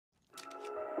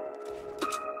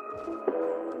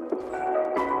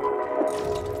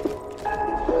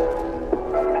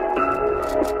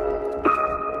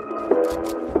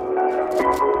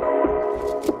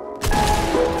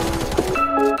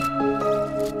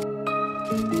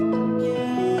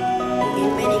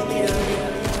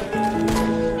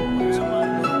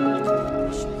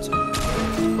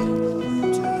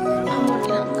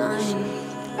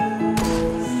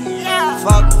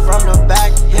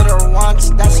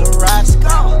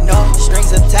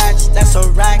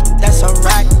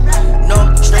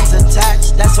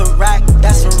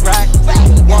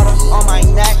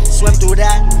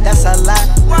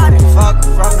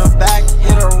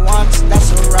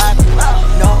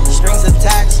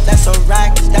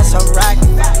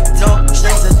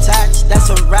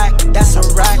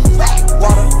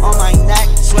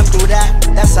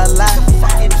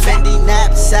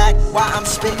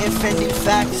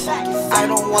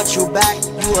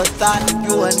you a thought,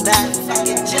 you a not.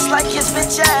 Just like his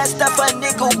bitch ass, that a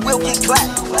nigga will get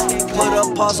clapped. Put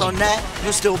a pause on that,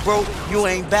 you still broke, you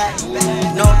ain't back.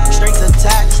 No strings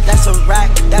attached, that's a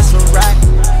rack, that's a rack.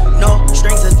 No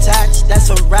strings attached, that's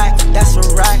a rack, that's a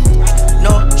rack.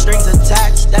 No strings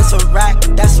attached, that's a rack,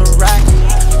 that's a rack.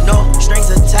 No strings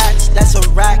attached, that's a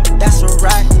rack, that's a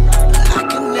rack. I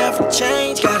can never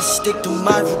change, gotta stick to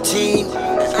my routine.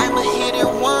 I'ma hit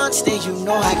it once, then you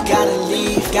know I gotta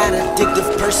leave. Got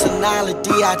addictive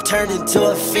personality, I turned into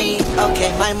a fiend.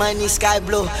 Okay, my money sky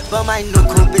blue, but my new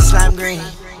coupe is lime green.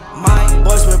 My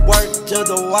boys with work till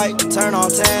the white turn on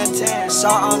 10.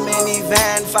 Saw a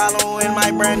minivan following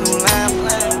my brand new lamp.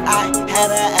 I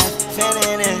had a F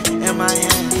in my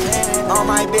hand. All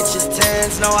my bitches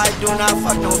 10s, no I do not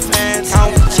fuck no fans.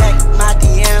 I don't check my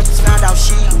DMs, found out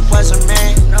she was a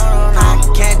man. I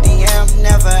can't DM,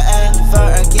 never ever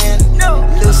again.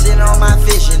 Lucid on my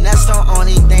vision, that's the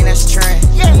only thing that's trend.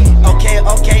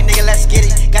 Okay, nigga, let's get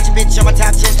it. Got your bitch on my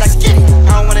top chest like get it.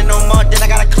 I don't wanna know more, then I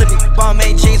gotta clip it.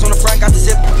 Balmain jeans on the front, got the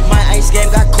zipper. My ice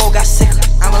game got cold, got sicker.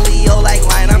 I'm a Leo like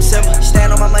lion, I'm simmer.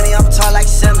 Stand on my money, I'm tall like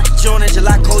Simmer. June and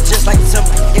July cold just like Timber.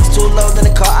 It's too low, then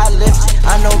the car I lift.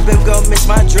 I know big girl miss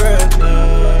my drip.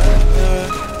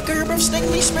 Girl, bro, stick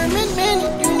me, spearmint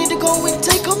minute. You need to go and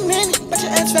take a minute. Bet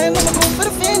your ass fan, I'ma go for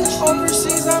the finish.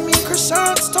 Overseas, I mean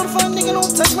croissants. Told a fun nigga don't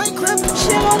touch my crib.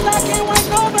 Shit on lock, ain't wait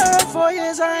no bird. 4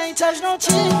 years, I ain't touch no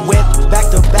chin. Whip, back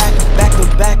to back, back to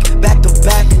back, back to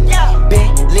back.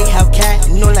 Bentley, Hellcat,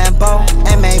 new Lambo,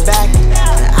 and Maybach.